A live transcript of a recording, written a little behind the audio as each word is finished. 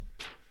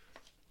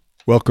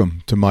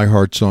Welcome to My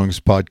Heart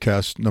Songs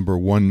podcast number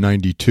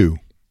 192.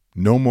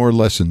 No more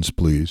lessons,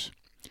 please.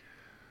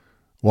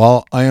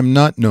 While I am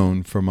not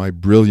known for my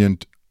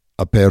brilliant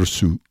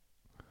aperçu,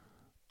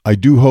 I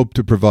do hope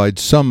to provide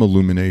some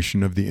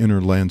illumination of the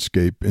inner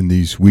landscape in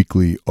these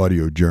weekly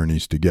audio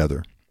journeys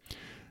together.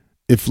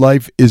 If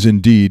life is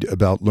indeed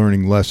about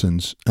learning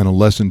lessons, and a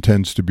lesson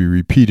tends to be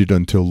repeated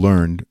until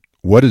learned,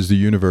 what is the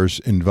universe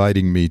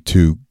inviting me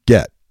to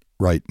get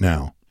right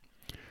now?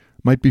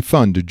 Might be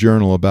fun to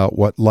journal about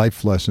what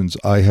life lessons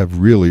I have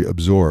really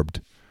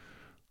absorbed.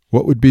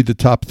 What would be the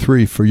top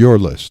 3 for your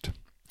list?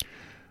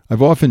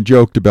 I've often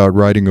joked about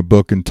writing a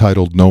book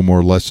entitled No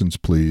More Lessons,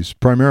 Please,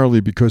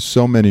 primarily because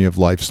so many of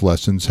life's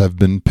lessons have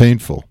been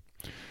painful.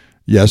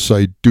 Yes,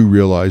 I do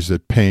realize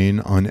that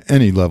pain, on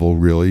any level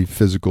really,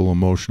 physical,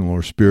 emotional,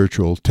 or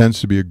spiritual, tends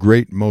to be a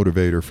great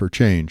motivator for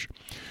change.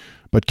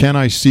 But can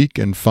I seek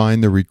and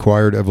find the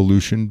required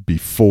evolution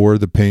before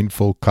the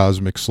painful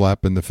cosmic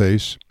slap in the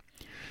face?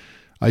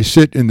 I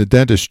sit in the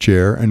dentist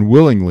chair and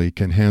willingly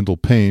can handle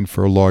pain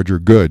for a larger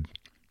good.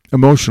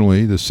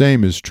 Emotionally, the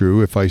same is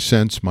true if I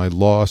sense my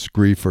loss,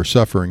 grief, or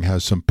suffering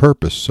has some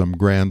purpose, some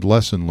grand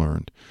lesson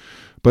learned.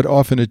 But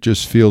often it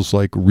just feels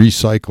like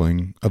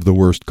recycling of the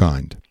worst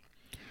kind.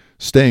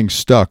 Staying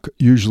stuck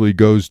usually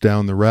goes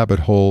down the rabbit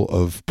hole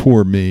of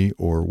poor me,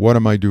 or what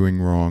am I doing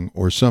wrong,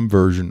 or some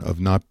version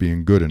of not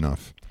being good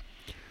enough.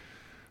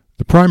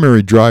 The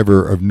primary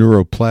driver of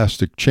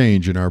neuroplastic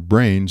change in our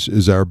brains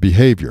is our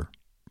behavior.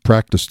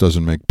 Practice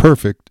doesn't make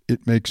perfect,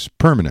 it makes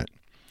permanent.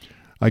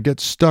 I get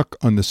stuck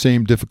on the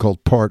same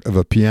difficult part of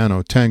a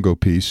piano tango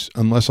piece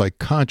unless I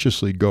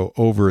consciously go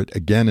over it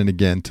again and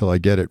again till I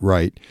get it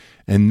right,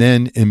 and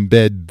then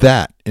embed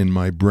that in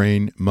my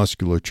brain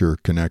musculature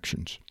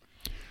connections.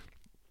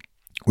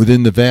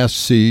 Within the vast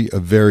sea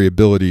of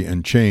variability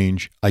and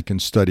change, I can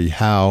study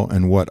how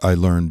and what I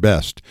learn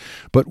best.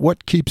 But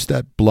what keeps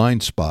that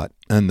blind spot,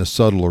 and the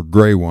subtle or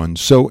gray one,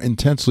 so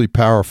intensely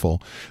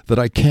powerful that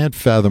I can't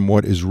fathom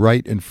what is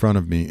right in front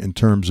of me in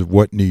terms of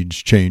what needs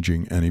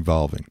changing and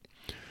evolving?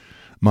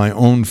 My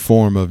own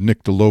form of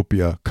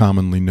nyctalopia,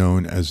 commonly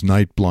known as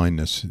night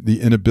blindness, the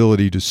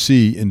inability to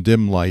see in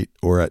dim light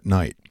or at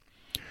night.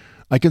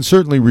 I can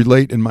certainly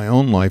relate in my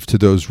own life to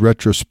those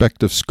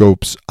retrospective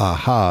scopes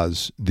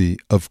ahas, the,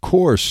 of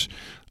course,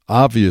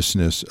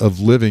 obviousness of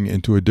living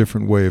into a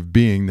different way of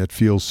being that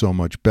feels so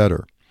much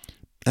better.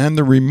 And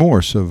the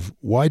remorse of,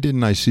 why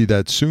didn't I see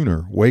that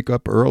sooner, wake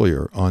up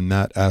earlier on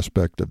that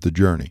aspect of the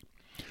journey.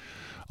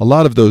 A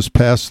lot of those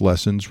past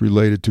lessons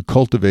related to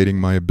cultivating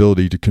my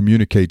ability to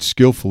communicate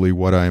skillfully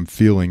what I am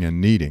feeling and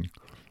needing,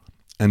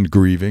 and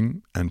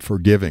grieving and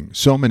forgiving.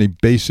 So many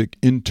basic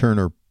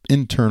internal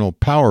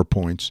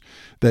PowerPoints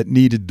that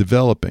needed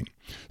developing,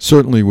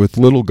 certainly with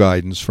little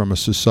guidance from a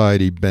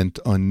society bent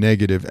on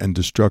negative and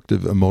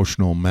destructive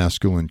emotional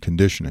masculine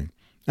conditioning,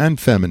 and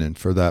feminine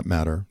for that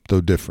matter,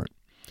 though different.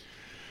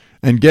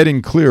 And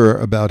getting clearer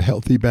about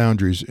healthy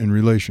boundaries in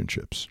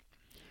relationships.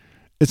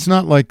 It's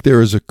not like there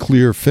is a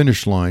clear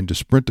finish line to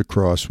sprint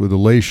across with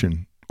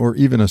elation, or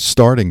even a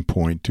starting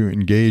point to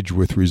engage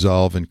with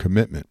resolve and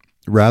commitment.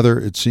 Rather,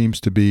 it seems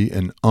to be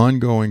an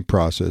ongoing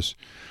process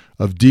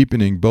of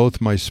deepening both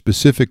my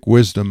specific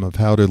wisdom of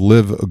how to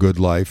live a good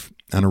life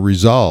and a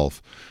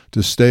resolve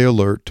to stay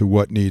alert to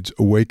what needs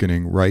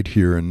awakening right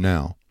here and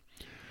now.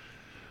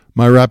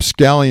 My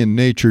rapscallion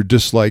nature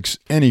dislikes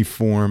any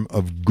form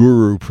of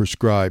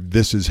guru-prescribed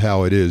 "this is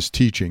how it is"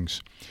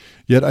 teachings,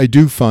 yet I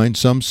do find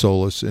some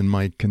solace in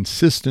my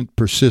consistent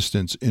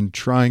persistence in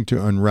trying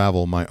to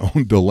unravel my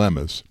own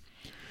dilemmas.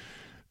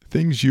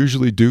 Things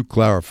usually do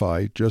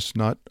clarify, just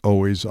not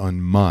always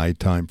on my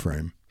time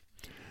frame.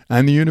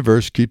 And the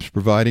universe keeps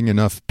providing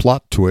enough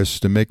plot twists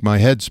to make my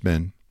head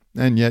spin,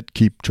 and yet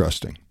keep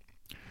trusting.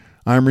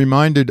 I am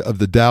reminded of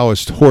the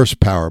Taoist horse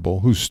parable,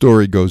 whose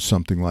story goes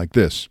something like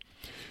this.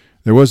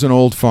 There was an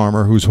old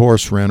farmer whose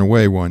horse ran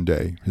away one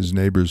day. His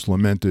neighbors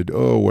lamented,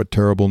 "Oh, what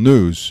terrible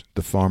news!"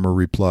 The farmer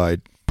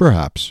replied,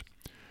 "Perhaps."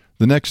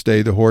 The next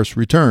day the horse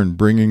returned,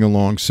 bringing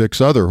along 6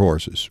 other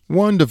horses.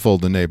 "Wonderful!"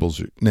 the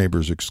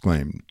neighbors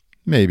exclaimed.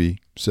 "Maybe,"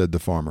 said the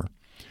farmer.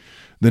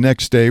 The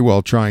next day,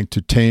 while trying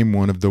to tame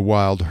one of the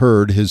wild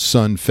herd, his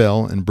son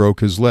fell and broke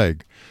his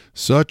leg.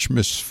 "Such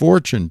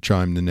misfortune,"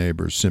 chimed the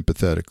neighbors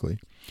sympathetically.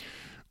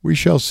 "We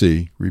shall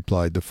see,"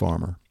 replied the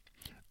farmer.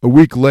 A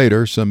week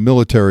later, some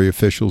military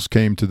officials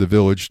came to the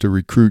village to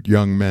recruit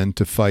young men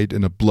to fight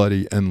in a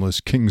bloody, endless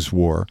King's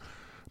War,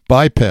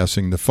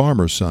 bypassing the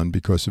farmer's son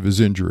because of his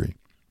injury.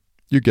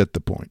 You get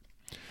the point.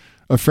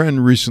 A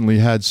friend recently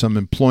had some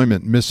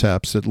employment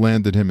mishaps that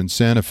landed him in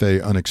Santa Fe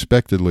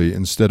unexpectedly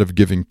instead of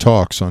giving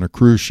talks on a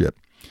cruise ship.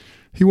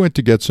 He went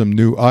to get some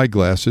new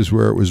eyeglasses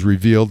where it was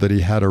revealed that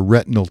he had a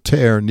retinal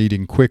tear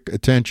needing quick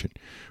attention,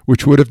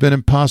 which would have been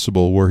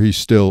impossible were he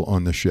still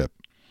on the ship.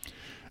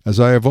 As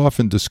I have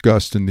often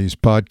discussed in these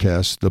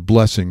podcasts, the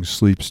blessing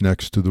sleeps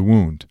next to the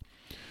wound.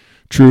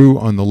 True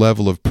on the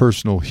level of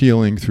personal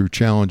healing through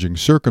challenging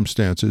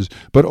circumstances,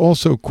 but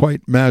also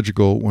quite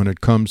magical when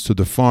it comes to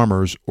the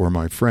farmer's or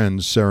my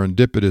friend's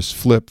serendipitous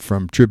flip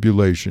from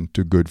tribulation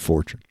to good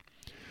fortune.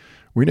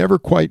 We never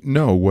quite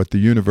know what the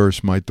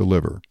universe might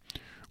deliver.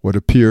 What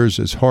appears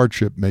as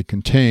hardship may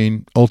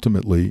contain,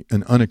 ultimately,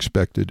 an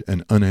unexpected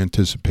and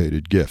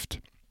unanticipated gift.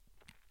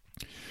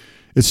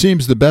 It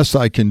seems the best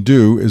I can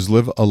do is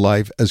live a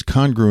life as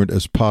congruent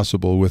as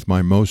possible with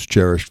my most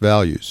cherished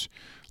values,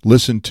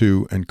 listen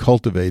to and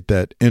cultivate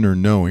that inner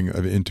knowing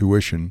of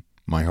intuition,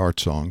 my heart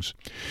songs,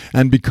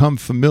 and become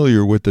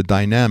familiar with the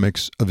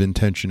dynamics of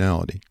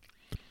intentionality,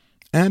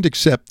 and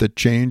accept that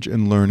change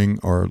and learning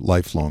are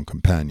lifelong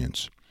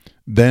companions.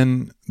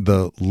 Then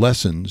the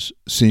lessons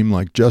seem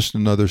like just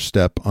another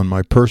step on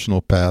my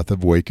personal path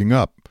of waking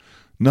up,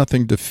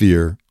 nothing to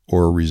fear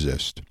or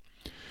resist.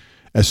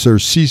 As Sir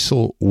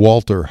Cecil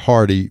Walter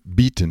Hardy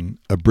Beaton,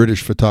 a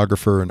British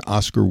photographer and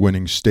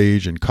Oscar-winning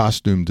stage and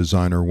costume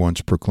designer,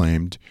 once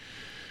proclaimed,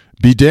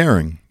 "Be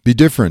daring, be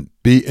different,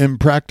 be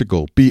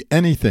impractical, be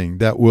anything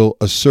that will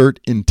assert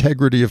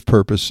integrity of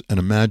purpose and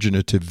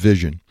imaginative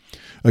vision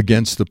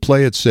against the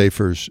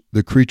play-it-safers,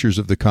 the creatures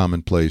of the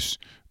commonplace,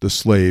 the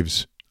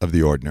slaves of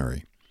the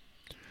ordinary."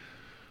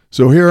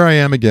 So here I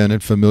am again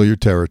in familiar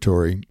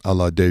territory, à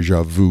la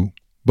déjà vu,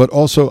 but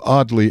also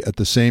oddly at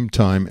the same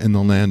time in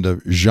the land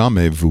of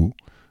jamais vu,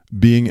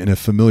 being in a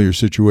familiar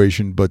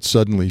situation but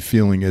suddenly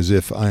feeling as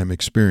if I am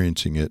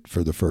experiencing it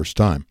for the first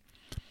time.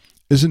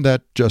 Isn't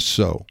that just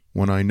so,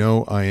 when I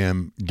know I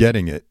am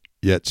getting it,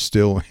 yet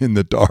still in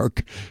the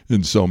dark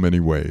in so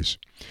many ways?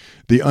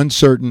 The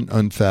uncertain,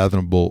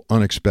 unfathomable,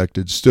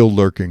 unexpected still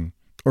lurking,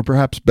 or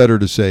perhaps better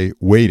to say,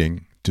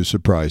 waiting to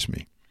surprise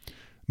me.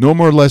 No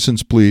more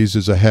lessons, please,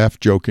 is a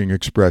half-joking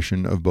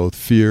expression of both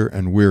fear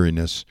and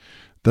weariness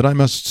that I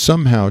must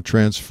somehow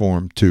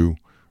transform to,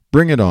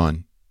 bring it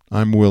on,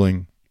 I'm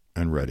willing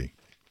and ready.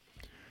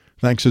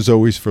 Thanks as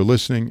always for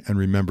listening, and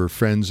remember,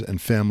 friends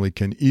and family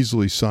can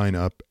easily sign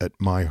up at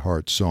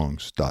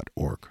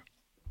myheartsongs.org.